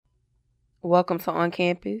Welcome to On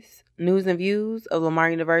Campus, news and views of Lamar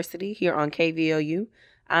University here on KVLU.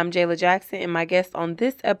 I'm Jayla Jackson, and my guest on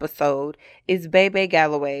this episode is Bebe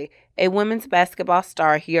Galloway, a women's basketball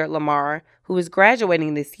star here at Lamar who is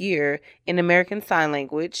graduating this year in American Sign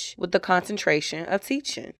Language with the concentration of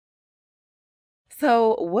teaching.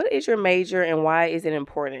 So, what is your major and why is it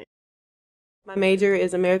important? My major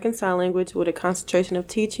is American Sign Language with a concentration of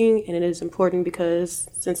teaching, and it is important because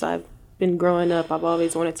since I've been growing up, I've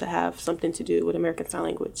always wanted to have something to do with American Sign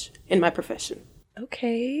Language in my profession.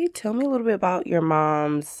 Okay, tell me a little bit about your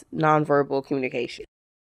mom's nonverbal communication.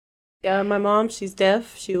 Yeah, my mom, she's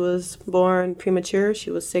deaf. She was born premature.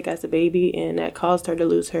 She was sick as a baby, and that caused her to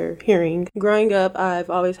lose her hearing. Growing up,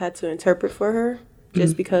 I've always had to interpret for her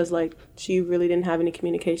just because, she really didn't have any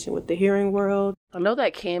communication with the hearing world. I know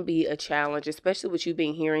that can be a challenge, especially with you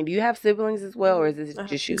being hearing. Do you have siblings as well, or is this just you? I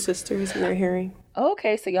have 2 sisters, and they're hearing.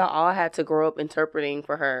 Okay, so y'all all had to grow up interpreting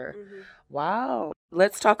for her. Mm-hmm. Wow.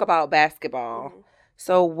 Let's talk about basketball. Mm-hmm.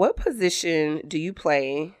 So what position do you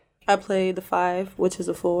play? I play the 5, which is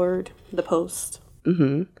a forward, the post.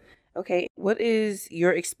 Mm-hmm. Okay, what is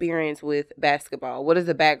your experience with basketball? What is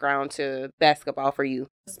the background to basketball for you?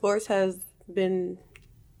 Sports has been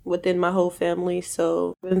within my whole family,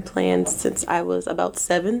 so I've been playing since I was about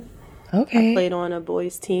 7. Okay. I played on a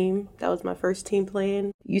boys team. That was my first team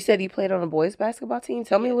playing. You said you played on a boys basketball team?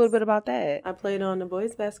 Tell me a little bit about that. I played on the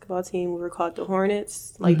boys basketball team. We were called the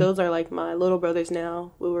Hornets. Those are like my little brothers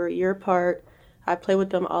now. We were a year apart. I played with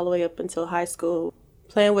them all the way up until high school.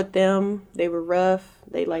 Playing with them, they were rough.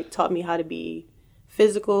 They taught me how to be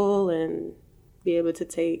physical and be able to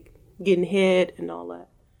take getting hit and all that.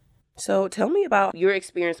 So tell me about your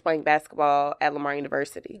experience playing basketball at Lamar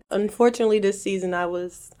University. Unfortunately, this season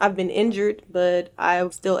I've been injured, but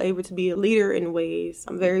I'm still able to be a leader in ways.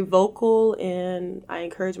 I'm very vocal and I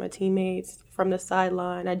encourage my teammates from the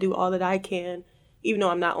sideline. I do all that I can, even though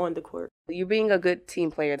I'm not on the court. You're being a good team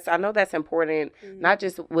player. So I know that's important, not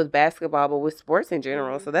just with basketball, but with sports in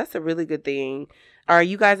general. So that's a really good thing. Are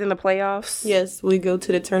you guys in the playoffs? Yes, we go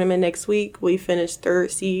to the tournament next week. We finished 3rd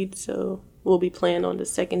seed, so we'll be playing on the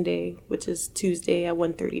 2nd day, which is Tuesday at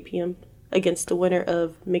 1:30 p.m. against the winner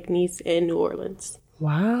of McNeese and New Orleans.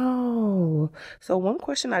 Wow. So one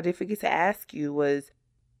question I did forget to ask you was,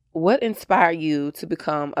 what inspired you to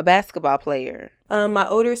become a basketball player? My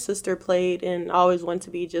older sister played and always wanted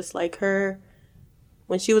to be just like her.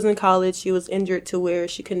 When she was in college, she was injured to where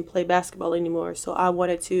she couldn't play basketball anymore. So I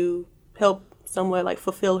wanted to help somewhat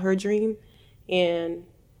fulfill her dream and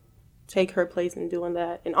take her place in doing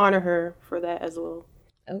that and honor her for that as well.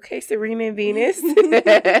 Okay, Serena and Venus.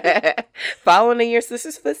 Following in your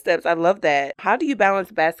sister's footsteps. I love that. How do you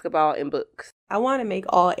balance basketball and books? I want to make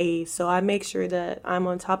all A's, so I make sure that I'm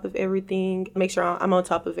on top of everything. Make sure I'm on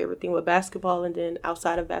top of everything with basketball, and then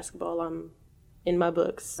outside of basketball, I'm in my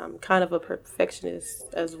books. I'm kind of a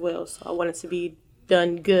perfectionist as well, so I want it to be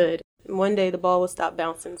done good. One day the ball will stop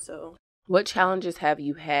bouncing, so... What challenges have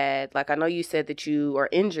you had? I know you said that you are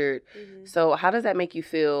injured. Mm-hmm. So how does that make you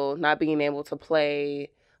feel, not being able to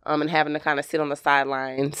play and having to kind of sit on the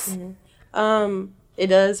sidelines? Mm-hmm. It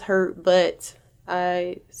does hurt, but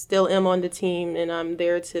I still am on the team, and I'm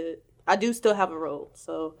there I do still have a role.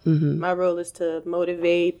 So my role is to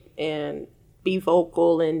motivate and be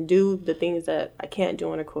vocal and do the things that I can't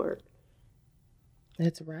do on the court.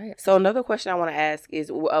 That's right. So another question I want to ask is,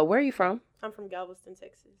 where are you from? I'm from Galveston,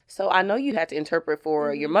 Texas. So I know you had to interpret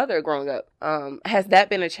for your mother growing up. Has that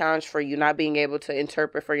been a challenge for you, not being able to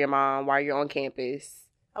interpret for your mom while you're on campus?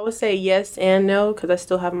 I would say yes and no, because I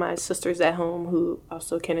still have my sisters at home who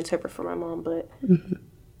also can interpret for my mom. But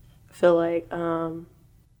I feel like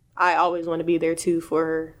I always want to be there, too, for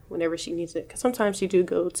her whenever she needs it. Because sometimes she do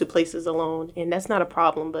go to places alone, and that's not a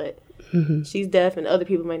problem, but she's deaf, and other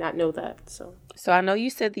people may not know that, so... So I know you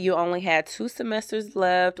said that you only had 2 semesters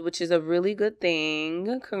left, which is a really good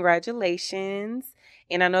thing. Congratulations.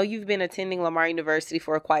 And I know you've been attending Lamar University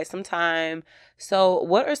for quite some time. So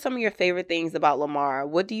what are some of your favorite things about Lamar?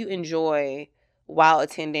 What do you enjoy while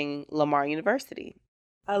attending Lamar University?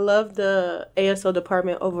 I love the ASL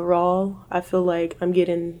department overall. I feel like I'm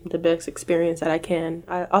getting the best experience that I can.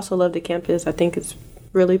 I also love the campus. I think it's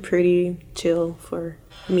really pretty, chill for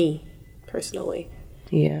me, personally.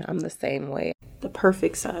 Yeah, I'm the same way. The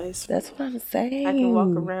perfect size. That's what I'm saying. I can walk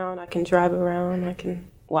around. I can drive around.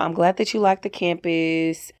 Well, I'm glad that you like the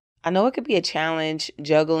campus. I know it could be a challenge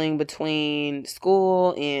juggling between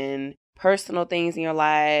school and personal things in your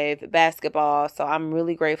life, basketball. So I'm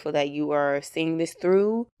really grateful that you are seeing this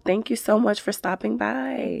through. Thank you so much for stopping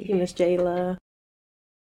by. Thank you, Ms. Jayla.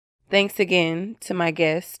 Thanks again to my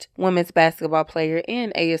guest, women's basketball player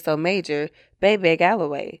and ASL major, Bebe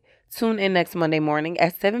Galloway. Tune in next Monday morning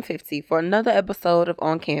at 7:50 for another episode of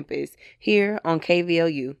On Campus here on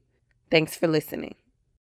KVLU. Thanks for listening.